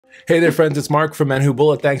Hey there friends, it's Mark from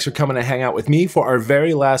MENWHOBULLET. Thanks for coming to hang out with me for our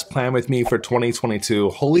very last plan with me for 2022.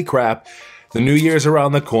 Holy crap. The new year's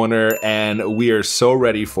around the corner and we are so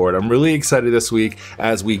ready for it. I'm really excited this week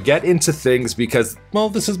as we get into things because, well,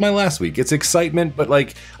 this is my last week. It's excitement, but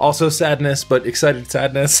like also sadness, but excited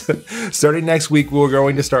sadness. Starting next week, we're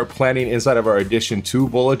going to start planning inside of our Edition 2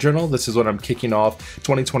 bullet journal. This is what I'm kicking off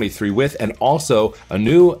 2023 with, and also a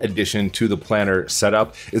new addition to the planner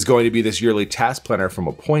setup is going to be this yearly task planner from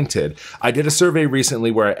Appointed. I did a survey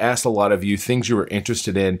recently where I asked a lot of you things you were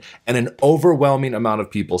interested in, and an overwhelming amount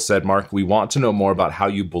of people said, Mark, we want to know more about how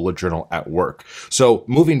you bullet journal at work. So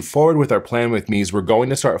moving forward with our plan with me's, we're going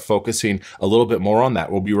to start focusing a little bit more on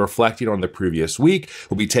that. We'll be reflecting on the previous week.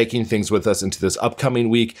 We'll be taking things with us into this upcoming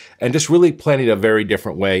week and just really planning a very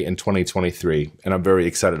different way in 2023. And I'm very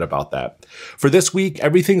excited about that. For this week,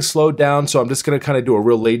 everything's slowed down. So I'm just going to kind of do a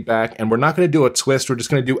real laid back, and we're not going to do a twist. We're just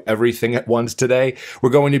going to do everything at once today. We're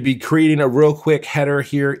going to be creating a real quick header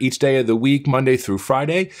here each day of the week, Monday through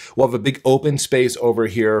Friday. We'll have a big open space over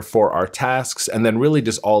here for our tasks, and then really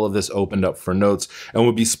just all of this opened up for notes, and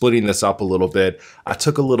we'll be splitting this up a little bit. I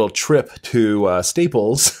took a little trip to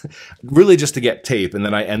Staples, really just to get tape, and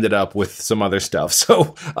then I ended up with some other stuff.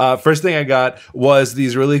 So first thing I got was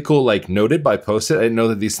these really cool, like, noted by Post-it. I didn't know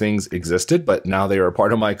that these things existed, but now they are a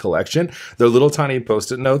part of my collection. They're little tiny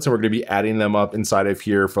Post-it notes, and we're going to be adding them up inside of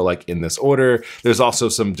here for like in this order. There's also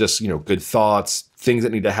some just, good thoughts, things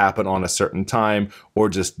that need to happen on a certain time, or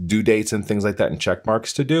just due dates and things like that, and check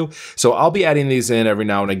marks to do. So I'll be adding these in every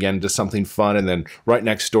now and again, just something fun. And then right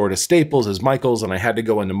next door to Staples is Michael's, and I had to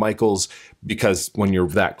go into Michael's because when you're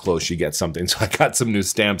that close, you get something. So I got some new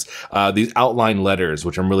stamps, these outline letters,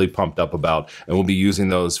 which I'm really pumped up about, and we'll be using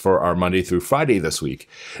those for our Monday through Friday this week.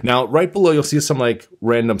 Now, right below, you'll see some like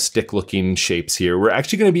random stick looking shapes here. We're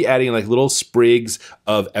actually going to be adding like little sprigs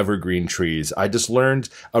of evergreen trees. I just learned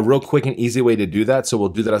a real quick and easy way to do that. So we'll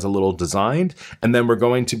do that as a little design. And then we're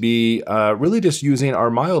going to be really just using our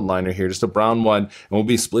mild liner here, just a brown one. And we'll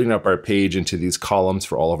be splitting up our page into these columns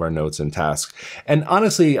for all of our notes and tasks. And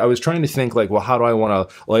honestly, I was trying to think like, well, how do I want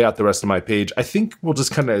to lay out the rest of my page? I think we'll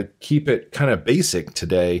just kind of keep it kind of basic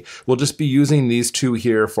today. We'll just be using these two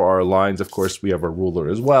here for our lines. Of course, we have a ruler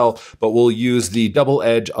as well, but we'll use the double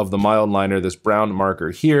edge of the mild liner, this brown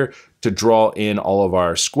marker here, to draw in all of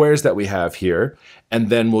our squares that we have here. And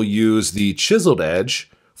then we'll use the chiseled edge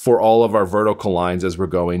for all of our vertical lines as we're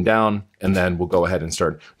going down. And then we'll go ahead and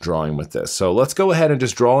start drawing with this. So let's go ahead and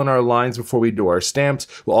just draw in our lines before we do our stamps.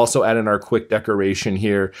 We'll also add in our quick decoration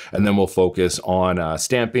here, and then we'll focus on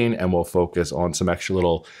stamping, and we'll focus on some extra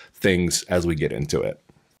little things as we get into it.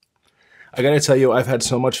 I gotta tell you, I've had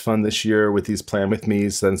so much fun this year with these Plan With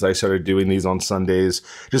Me's since I started doing these on Sundays.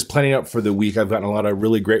 Just planning up for the week, I've gotten a lot of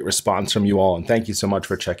really great response from you all, and thank you so much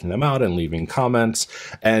for checking them out and leaving comments.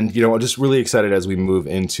 And I'm just really excited as we move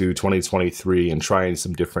into 2023 and trying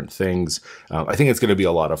some different things. I think it's gonna be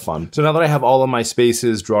a lot of fun. So now that I have all of my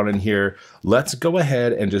spaces drawn in here, let's go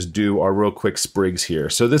ahead and just do our real quick sprigs here.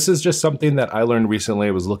 So this is just something that I learned recently.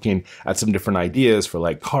 I was looking at some different ideas for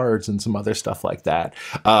like cards and some other stuff like that.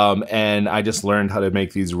 And I just learned how to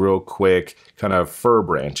make these real quick kind of fir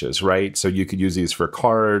branches, right? So you could use these for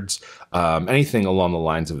cards, anything along the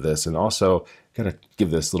lines of this. And also, gotta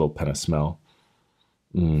give this little pen a smell.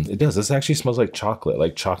 It does. This actually smells like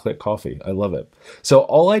chocolate coffee. I love it. So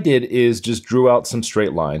all I did is just drew out some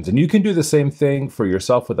straight lines. And you can do the same thing for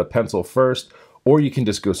yourself with a pencil first, or you can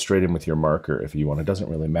just go straight in with your marker if you want. It doesn't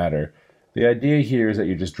really matter. The idea here is that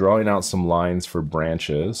you're just drawing out some lines for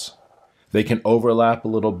branches. They can overlap a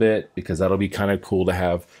little bit because that'll be kind of cool to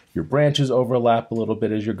have your branches overlap a little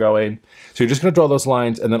bit as you're going. So you're just going to draw those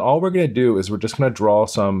lines, and then all we're going to do is we're just going to draw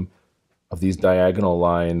some of these diagonal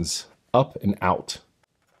lines up and out.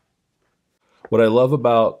 What I love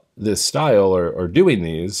about this style or doing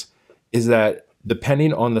these is that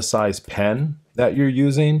depending on the size pen that you're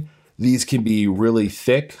using, these can be really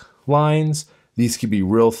thick lines. These can be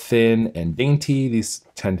real thin and dainty. These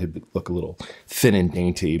tend to look a little thin and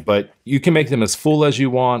dainty, but you can make them as full as you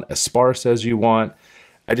want, as sparse as you want.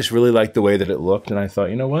 I just really like the way that it looked, and I thought,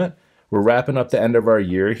 you know what? We're wrapping up the end of our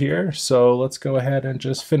year here, so let's go ahead and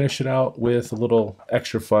just finish it out with a little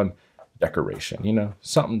extra fun decoration,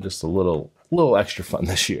 something just a little extra fun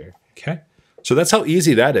this year, okay? So that's how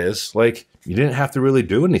easy that is. Like, you didn't have to really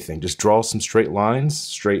do anything. Just draw some straight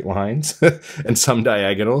lines, and some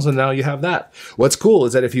diagonals, and now you have that. What's cool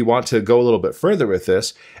is that if you want to go a little bit further with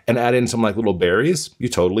this and add in some like little berries, you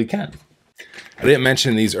totally can. I didn't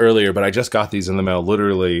mention these earlier, but I just got these in the mail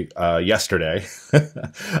literally yesterday.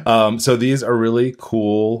 So these are really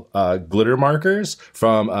cool glitter markers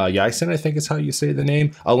from Yisen, I think is how you say the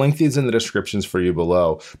name. I'll link these in the descriptions for you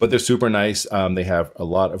below, but they're super nice. They have a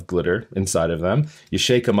lot of glitter inside of them. You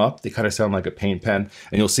shake them up, they kind of sound like a paint pen,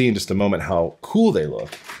 and you'll see in just a moment how cool they look.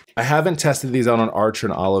 I haven't tested these out on Arch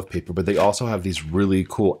and Olive paper, but they also have these really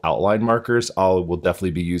cool outline markers. Will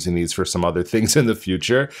definitely be using these for some other things in the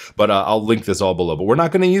future, but I'll link this all below. But we're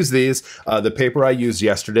not going to use these. The paper I used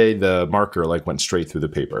yesterday, the marker like went straight through the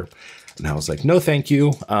paper. And I was like, no, thank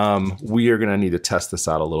you. We are going to need to test this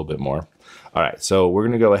out a little bit more. All right, so we're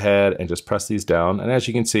going to go ahead and just press these down. And as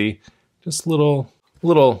you can see, just little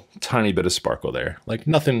tiny bit of sparkle there. Like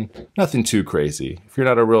nothing too crazy. If you're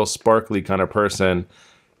not a real sparkly kind of person,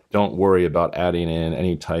 don't worry about adding in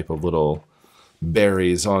any type of little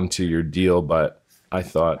berries onto your deal, but I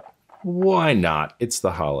thought, why not? It's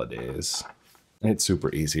the holidays. And it's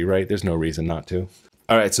super easy, right? There's no reason not to.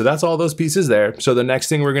 All right, so that's all those pieces there. So the next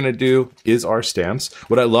thing we're gonna do is our stamps.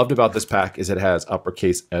 What I loved about this pack is it has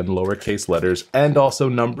uppercase and lowercase letters and also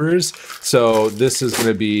numbers. So this is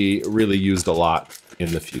gonna be really used a lot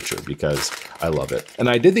in the future because I love it. And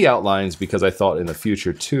I did the outlines because I thought in the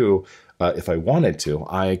future too, if I wanted to,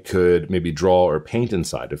 I could maybe draw or paint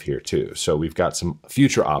inside of here too. So we've got some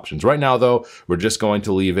future options. Right now though, we're just going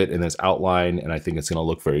to leave it in this outline and I think it's gonna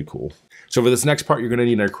look very cool. So for this next part, you're gonna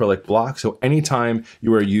need an acrylic block. So anytime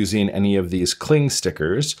you are using any of these cling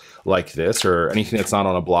stickers like this or anything that's not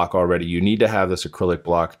on a block already, you need to have this acrylic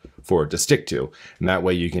block for it to stick to. And that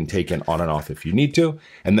way you can take it on and off if you need to.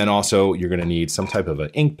 And then also you're gonna need some type of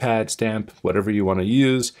an ink pad, stamp, whatever you wanna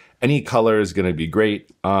use. Any color is gonna be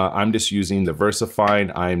great. I'm just using the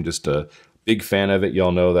VersaFine. I'm just a big fan of it.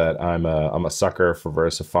 Y'all know that I'm a sucker for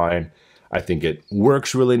VersaFine. I think it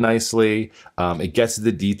works really nicely. It gets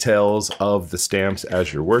the details of the stamps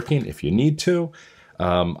as you're working if you need to.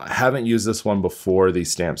 I haven't used this one before,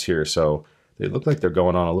 these stamps here, so they look like they're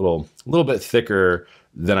going on a little bit thicker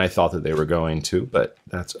than I thought that they were going to, but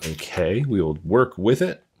that's okay. We will work with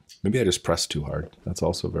it. Maybe I just pressed too hard. That's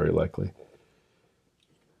also very likely.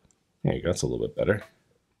 There you go, that's a little bit better.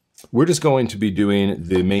 We're just going to be doing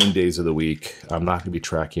the main days of the week. I'm not gonna be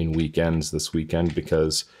tracking weekends this weekend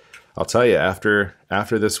because I'll tell you, after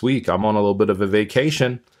this week, I'm on a little bit of a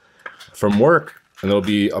vacation from work, and it'll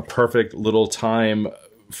be a perfect little time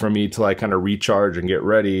for me to like kind of recharge and get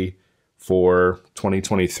ready for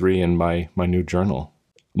 2023 and my new journal.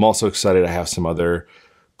 I'm also excited to have some other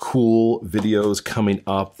cool videos coming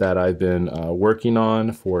up that I've been working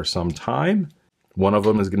on for some time. One of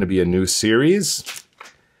them is going to be a new series.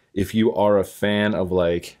 If you are a fan of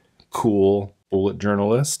like cool bullet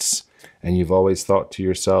journalists and you've always thought to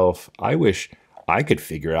yourself, I wish I could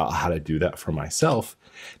figure out how to do that for myself,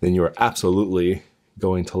 then you are absolutely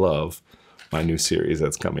going to love my new series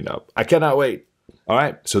that's coming up. I cannot wait. All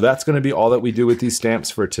right, so that's going to be all that we do with these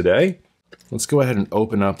stamps for today. Let's go ahead and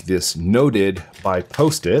open up this Noted by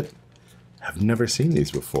Post-it. I've never seen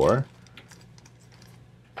these before.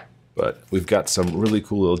 But we've got some really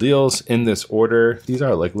cool little deals in this order. These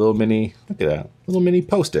are like little mini, look at that, little mini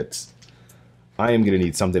Post-its. I am gonna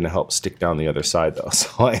need something to help stick down the other side though. So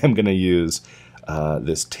I am gonna use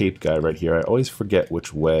this tape guy right here. I always forget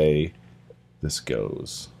which way this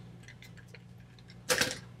goes.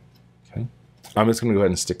 Okay, I'm just gonna go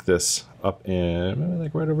ahead and stick this up in, maybe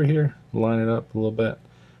like right over here, line it up a little bit.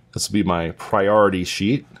 This will be my priority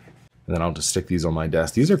sheet. And then I'll just stick these on my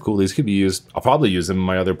desk. These are cool. These could be used. I'll probably use them in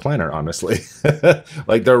my other planner, honestly.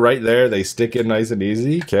 Like they're right there. They stick in nice and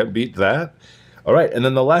easy. Can't beat that. All right, and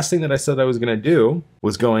then the last thing that I said I was gonna do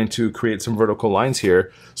was going to create some vertical lines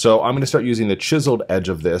here. So I'm gonna start using the chiseled edge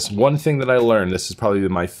of this. One thing that I learned, this is probably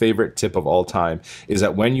my favorite tip of all time, is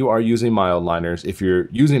that when you are using mild liners, if you're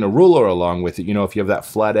using a ruler along with it, you know, if you have that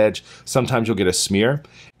flat edge, sometimes you'll get a smear.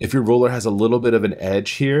 If your ruler has a little bit of an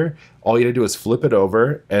edge here, all you gotta do is flip it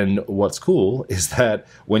over, and what's cool is that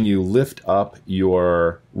when you lift up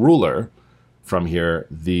your ruler from here,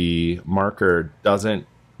 the marker doesn't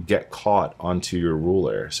get caught onto your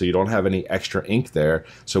ruler. So you don't have any extra ink there.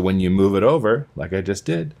 So when you move it over, like I just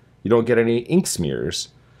did, you don't get any ink smears.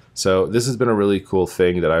 So this has been a really cool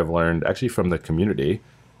thing that I've learned actually from the community.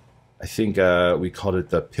 I think we called it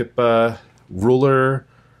the Pippa ruler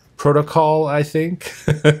protocol, I think.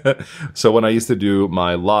 So when I used to do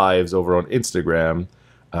my lives over on Instagram,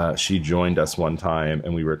 she joined us one time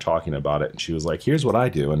and we were talking about it, and she was like, here's what I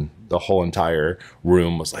do. And the whole entire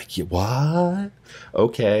room was like, what?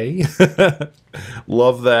 Okay.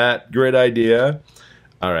 Love that. Great idea.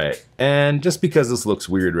 All right. And just because this looks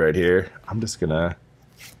weird right here, I'm just gonna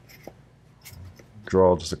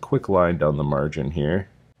draw just a quick line down the margin here.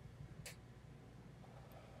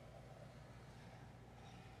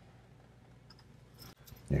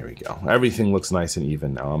 There we go. Everything looks nice and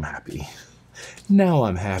even now. I'm happy. Now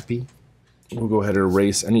I'm happy. We'll go ahead and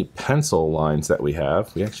erase any pencil lines that we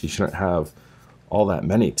have. We actually shouldn't have all that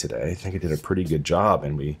many today. I think I did a pretty good job,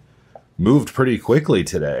 and we moved pretty quickly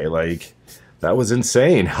today. Like, that was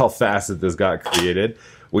insane how fast that this got created.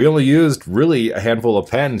 We only used really a handful of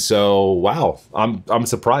pens, so wow, I'm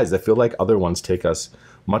surprised. I feel like other ones take us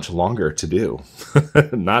much longer to do.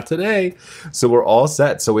 Not today. So we're all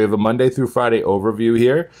set. So we have a Monday through Friday overview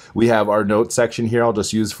here. We have our notes section here I'll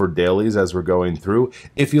just use for dailies as we're going through.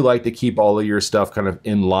 If you like to keep all of your stuff kind of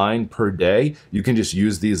in line per day, you can just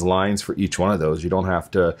use these lines for each one of those. You don't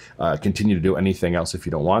have to continue to do anything else if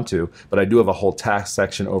you don't want to. But I do have a whole task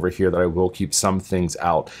section over here that I will keep some things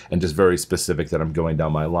out and just very specific that I'm going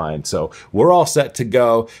down my line. So we're all set to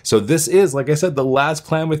go. So this is, like I said, the last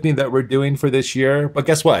plan with me that we're doing for this year. But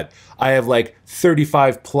guess what? I have like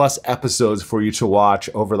 35 plus episodes for you to watch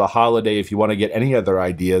over the holiday if you want to get any other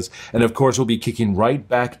ideas. And of course, we'll be kicking right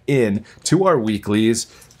back in to our weeklies,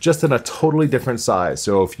 just in a totally different size.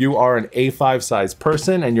 So if you are an A5 size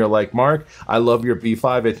person and you're like, Mark, I love your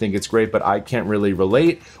B5, I think it's great, but I can't really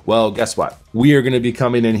relate. Well, guess what? We are gonna be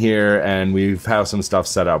coming in here and we have some stuff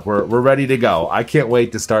set up. We're ready to go. I can't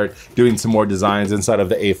wait to start doing some more designs inside of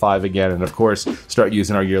the A5 again, and of course, start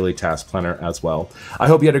using our yearly task planner as well. I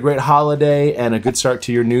hope you had a great holiday and a good start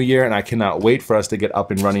to your new year, and I cannot wait for us to get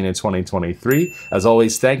up and running in 2023. As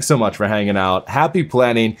always, thanks so much for hanging out. Happy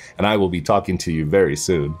planning, and I will be talking to you very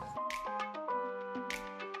soon.